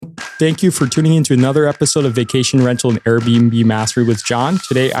Thank you for tuning in to another episode of Vacation Rental and Airbnb Mastery with John.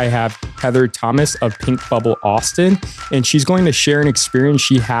 Today, I have Heather Thomas of Pink Bubble Austin, and she's going to share an experience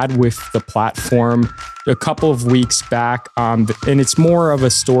she had with the platform a couple of weeks back. And it's more of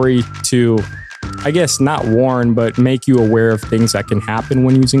a story to, I guess, not warn, but make you aware of things that can happen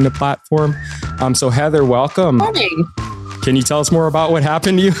when using the platform. So Heather, welcome. Morning. Can you tell us more about what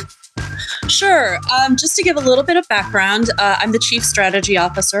happened to you? Sure. Just to give a little bit of background, I'm the Chief Strategy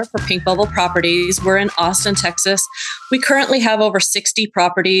Officer for Pink Bubble Properties. We're in Austin, Texas. We currently have over 60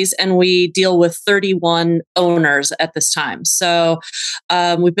 properties and we deal with 31 owners at this time. So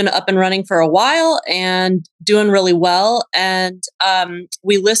we've been up and running for a while and doing really well. And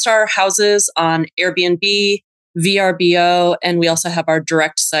we list our houses on Airbnb, VRBO, and we also have our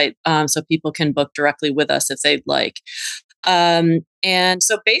direct site so people can book directly with us if they'd like. And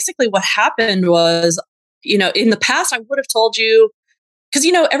so basically what happened was, in the past, I would have told you, because,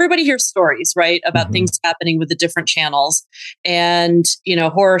 everybody hears stories, right, about things happening with the different channels and,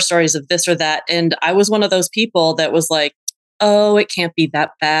 horror stories of this or that. And I was one of those people that was like, oh, it can't be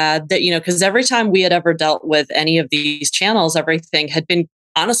that bad. That, because every time we had ever dealt with any of these channels, everything had been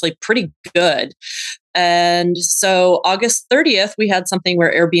honestly pretty good. And so August 30th, we had something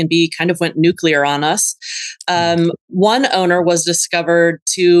where Airbnb kind of went nuclear on us. One owner was discovered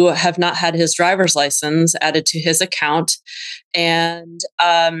to have not had his driver's license added to his account. And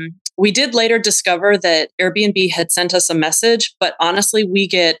we did later discover that Airbnb had sent us a message, but honestly, we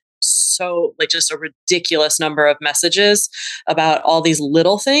get just a ridiculous number of messages about all these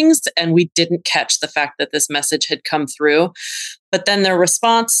little things. And we didn't catch the fact that this message had come through. But then their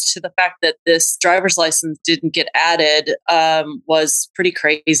response to the fact that this driver's license didn't get added was pretty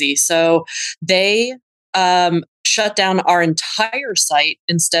crazy. So they shut down our entire site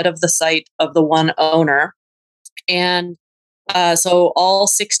instead of the site of the one owner. And so all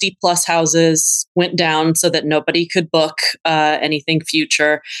 60 plus houses went down so that nobody could book anything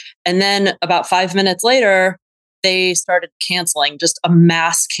future. And then about 5 minutes later, they started canceling, just a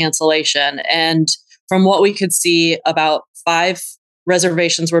mass cancellation. And from what we could see, about 5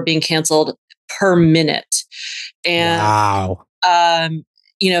 reservations were being canceled per minute. And, wow.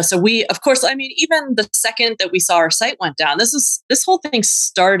 So we, of course, even the second that we saw our site went down, this whole thing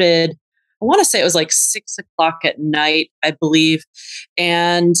started, I want to say it was like 6 o'clock at night, I believe.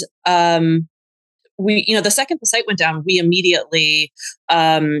 And we, the second the site went down, we immediately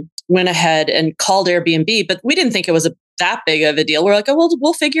went ahead and called Airbnb, but we didn't think it was that big of a deal. We're like, oh,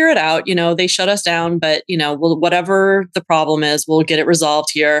 we'll figure it out. They shut us down, but whatever the problem is, we'll get it resolved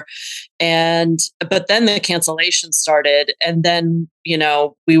here. But then the cancellation started, and then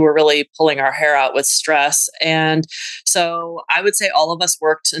we were really pulling our hair out with stress. And so I would say all of us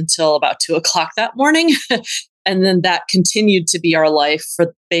worked until about 2 o'clock that morning. And then that continued to be our life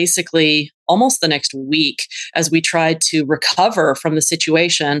for basically almost the next week as we tried to recover from the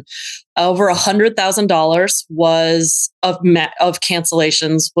situation. Over $100,000 was of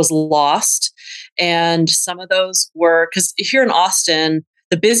cancellations was lost. And some of those were, because here in Austin,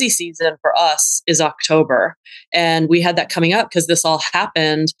 the busy season for us is October. And we had that coming up because this all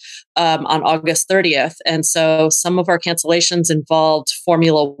happened on August 30th. And so some of our cancellations involved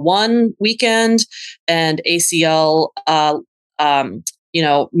Formula One weekend and ACL,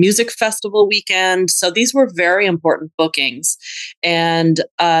 music festival weekend. So these were very important bookings, and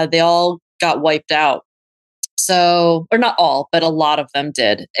they all got wiped out. So, or not all, but a lot of them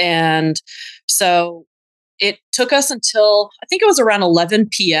did. And so it took us until, I think it was around 11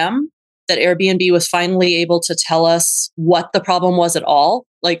 p.m. that Airbnb was finally able to tell us what the problem was at all.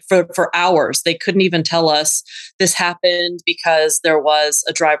 Like for hours, they couldn't even tell us this happened because there was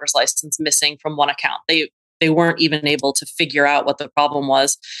a driver's license missing from one account. They weren't even able to figure out what the problem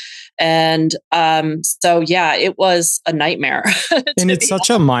was. And it was a nightmare. And it's such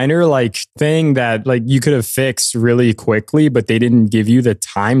a minor thing that you could have fixed really quickly, but they didn't give you the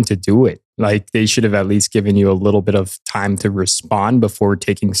time to do it. They should have at least given you a little bit of time to respond before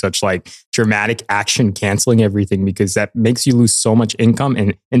taking such dramatic action, canceling everything, because that makes you lose so much income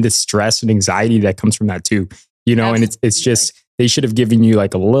and the stress and anxiety that comes from that too. And it's just, they should have given you a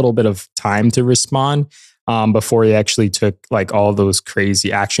little bit of time to respond before they actually took all those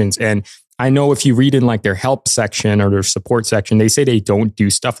crazy actions. And I know if you read in their help section or their support section, they say they don't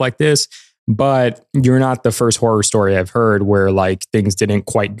do stuff like this. But you're not the first horror story I've heard where things didn't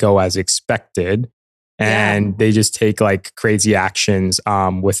quite go as expected, and they just take crazy actions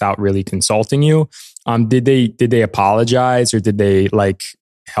without really consulting you. Did they apologize, or did they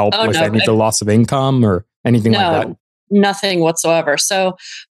help with any of the loss of income or anything like that? Nothing whatsoever. So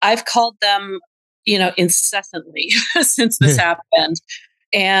I've called them, incessantly since this happened.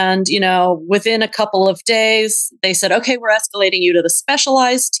 And, within a couple of days, they said, okay, we're escalating you to the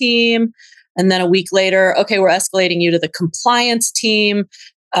specialized team. And then a week later, okay, we're escalating you to the compliance team.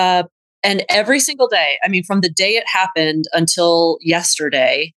 And every single day, I mean, from the day it happened until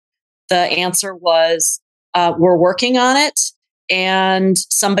yesterday, the answer was, we're working on it and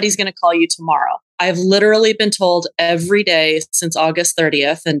somebody's going to call you tomorrow. I've literally been told every day since August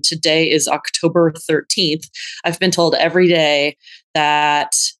 30th, and today is October 13th. I've been told every day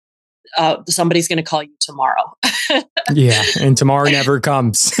that somebody's going to call you tomorrow. Yeah, and tomorrow never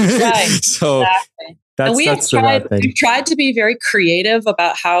comes. Right. So exactly. that's the bad thing. We've tried to be very creative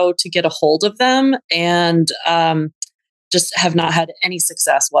about how to get a hold of them, and just have not had any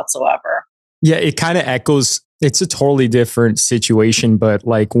success whatsoever. Yeah, it kind of echoes. It's a totally different situation, but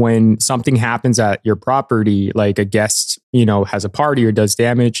like when something happens at your property, like a guest, has a party or does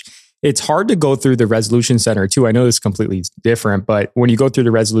damage, it's hard to go through the resolution center too. I know this is completely different, but when you go through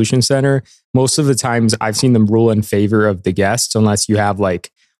the resolution center, most of the times I've seen them rule in favor of the guest unless you have like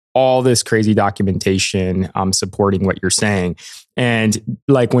all this crazy documentation supporting what you're saying. And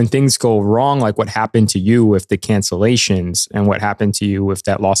like when things go wrong, like what happened to you with the cancellations and what happened to you with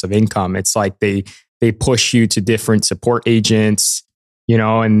that loss of income, it's like they push you to different support agents,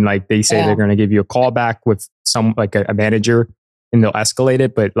 and like they say they're going to give you a call back with some like a manager, and they'll escalate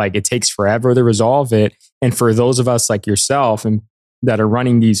it, but like it takes forever to resolve it. And for those of us like yourself and that are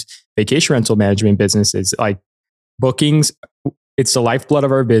running these vacation rental management businesses, like bookings, it's the lifeblood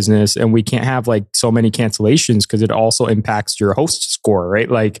of our business, and we can't have like so many cancellations because it also impacts your host score, right?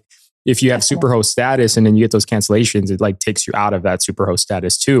 Like if you have superhost status and then you get those cancellations, it like takes you out of that superhost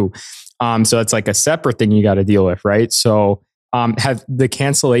status too. So it's like a separate thing you got to deal with, right? So have the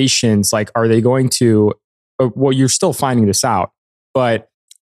cancellations, like, are they going to, well, you're still finding this out, but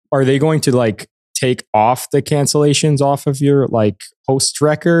are they going to like take off the cancellations off of your like host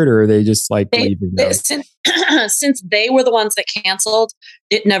record, or are they just like leaving those? Since they were the ones that canceled,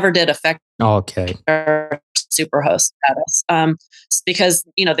 it never did affect our superhost status. Because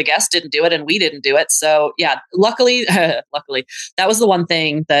the guest didn't do it and we didn't do it. So yeah, luckily that was the one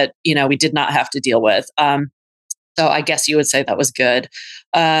thing that we did not have to deal with. So I guess you would say that was good.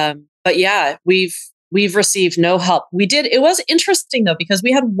 But yeah, we've received no help. It was interesting though, because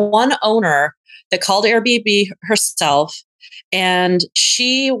we had one owner that called Airbnb herself, and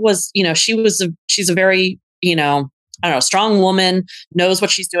she was, she's a very, strong woman, knows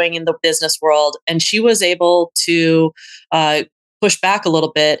what she's doing in the business world. And she was able to push back a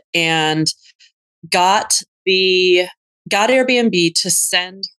little bit and got Airbnb to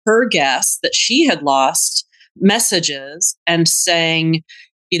send her guests that she had lost messages and saying,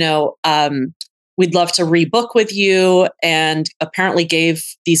 we'd love to rebook with you, and apparently gave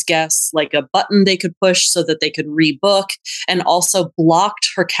these guests like a button they could push so that they could rebook, and also blocked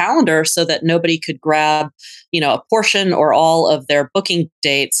her calendar so that nobody could grab, a portion or all of their booking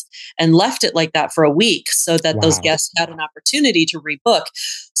dates, and left it like that for a week so that those guests had an opportunity to rebook.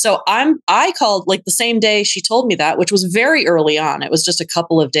 So I called like the same day she told me that, which was very early on. It was just a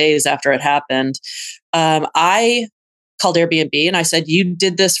couple of days after it happened. I called Airbnb and I said, you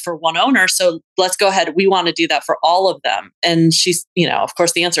did this for one owner, so let's go ahead. We want to do that for all of them. And she's, of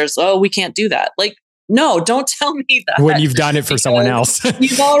course the answer is, oh, we can't do that. Like, no, don't tell me that. When you've done it for someone else.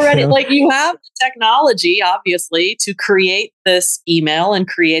 You've already, like, you have the technology, obviously, to create this email and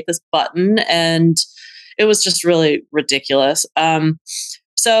create this button. And it was just really ridiculous.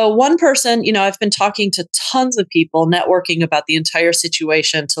 So one person, I've been talking to tons of people, networking about the entire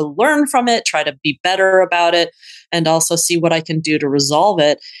situation to learn from it, try to be better about it, and also see what I can do to resolve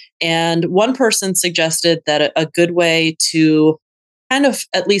it. And one person suggested that a good way to kind of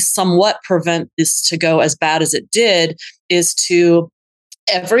at least somewhat prevent this to go as bad as it did is to,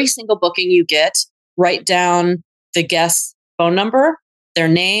 every single booking you get, write down the guest's phone number, their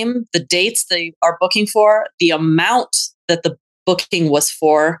name, the dates they are booking for, the amount that the booking was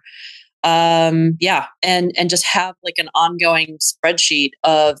for. And just have like an ongoing spreadsheet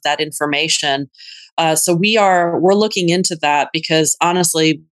of that information. So we're looking into that, because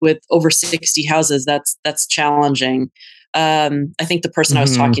honestly, with over 60 houses, that's challenging. I think the person I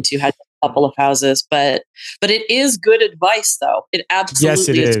was talking to had a couple of houses, but it is good advice though. It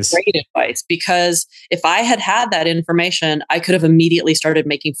absolutely is great advice, because if I had that information, I could have immediately started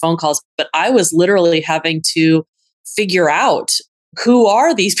making phone calls, but I was literally having to figure out who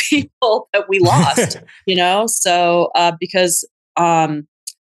are these people that we lost, So, because,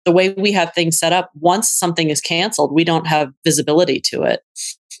 the way we have things set up, once something is canceled, we don't have visibility to it.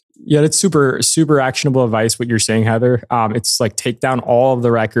 Yeah, that's super, super actionable advice, what you're saying, Heather. It's like take down all of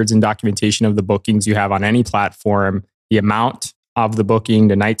the records and documentation of the bookings you have on any platform, the amount of the booking,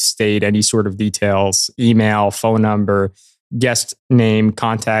 the night stayed, any sort of details, email, phone number, guest name,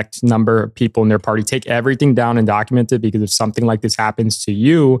 contact number, people in their party. Take everything down and document it, because if something like this happens to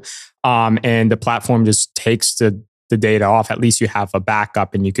you, and the platform just takes the data off, at least you have a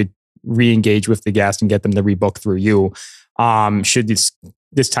backup and you could re-engage with the guest and get them to rebook through you. Should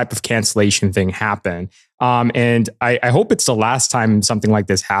this type of cancellation thing happen. And I hope it's the last time something like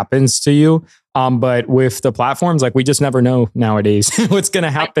this happens to you. But with the platforms, like, we just never know nowadays what's going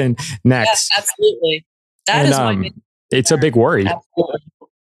to happen next. Yes, absolutely. That is my it's a big worry. Absolutely.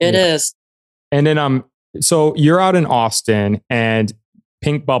 It is. And then, so you're out in Austin and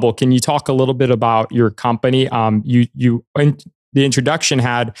Pink Bubble. Can you talk a little bit about your company? The introduction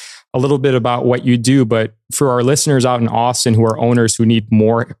had a little bit about what you do, but for our listeners out in Austin who are owners who need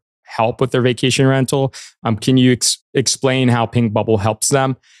more help with their vacation rental, can you explain how Pink Bubble helps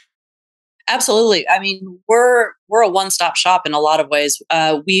them? Absolutely. I mean, we're a one-stop shop in a lot of ways.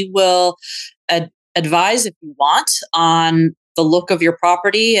 We will advise if you want on the look of your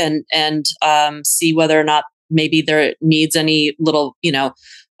property and see whether or not maybe there needs any little,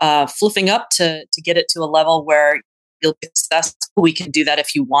 fluffing up to get it to a level where you'll be successful. We can do that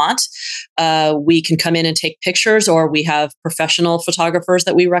if you want. We can come in and take pictures, or we have professional photographers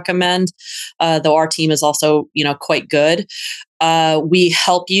that we recommend, though our team is also, quite good. We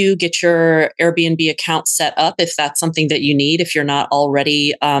help you get your Airbnb account set up if that's something that you need, if you're not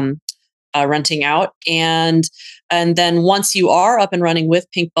already renting out. And then once you are up and running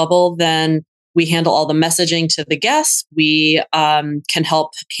with Pink Bubble, then we handle all the messaging to the guests. We can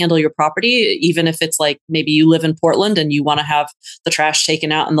help handle your property, even if it's like maybe you live in Portland and you want to have the trash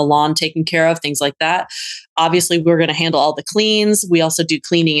taken out and the lawn taken care of, things like that. Obviously, we're going to handle all the cleans. We also do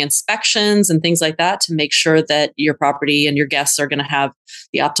cleaning inspections and things like that to make sure that your property and your guests are going to have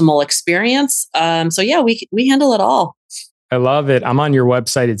the optimal experience. So yeah, we handle it all. I love it. I'm on your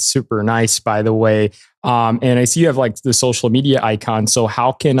website. It's super nice, by the way. And I see you have like the social media icon. So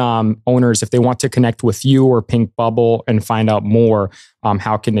how can owners, if they want to connect with you or Pink Bubble and find out more,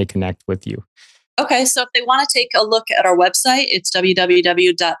 how can they connect with you? Okay, so if they want to take a look at our website, it's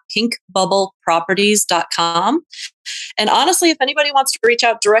www.pinkbubbleproperties.com. And honestly, if anybody wants to reach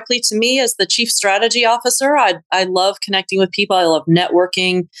out directly to me as the Chief Strategy Officer, I love connecting with people. I love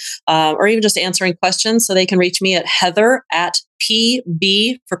networking, or even just answering questions. So they can reach me at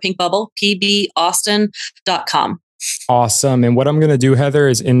Heather@PB for Pink Bubble, PBAustin.com. Awesome. And what I'm going to do, Heather,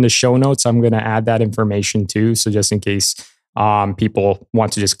 is in the show notes, I'm going to add that information too. So just in case people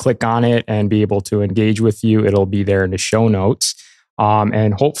want to just click on it and be able to engage with you, it'll be there in the show notes.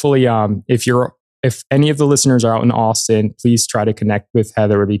 And hopefully, if any of the listeners are out in Austin, please try to connect with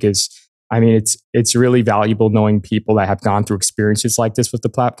Heather, because I mean, it's really valuable knowing people that have gone through experiences like this with the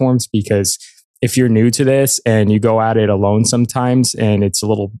platforms, because if you're new to this and you go at it alone sometimes and it's a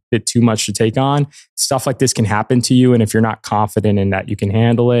little bit too much to take on, stuff like this can happen to you. And if you're not confident in that you can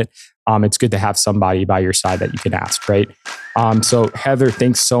handle it, it's good to have somebody by your side that you can ask, right? So Heather,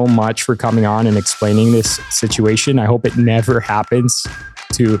 thanks so much for coming on and explaining this situation. I hope it never happens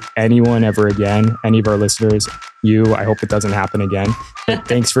to anyone ever again. Any of our listeners, I hope it doesn't happen again. But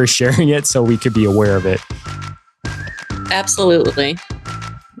thanks for sharing it so we could be aware of it. Absolutely.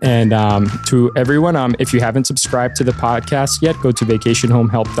 And to everyone, if you haven't subscribed to the podcast yet, go to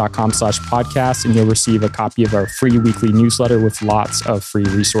vacationhomehelp.com/podcast and you'll receive a copy of our free weekly newsletter with lots of free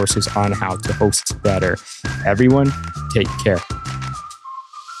resources on how to host better. Everyone, take care.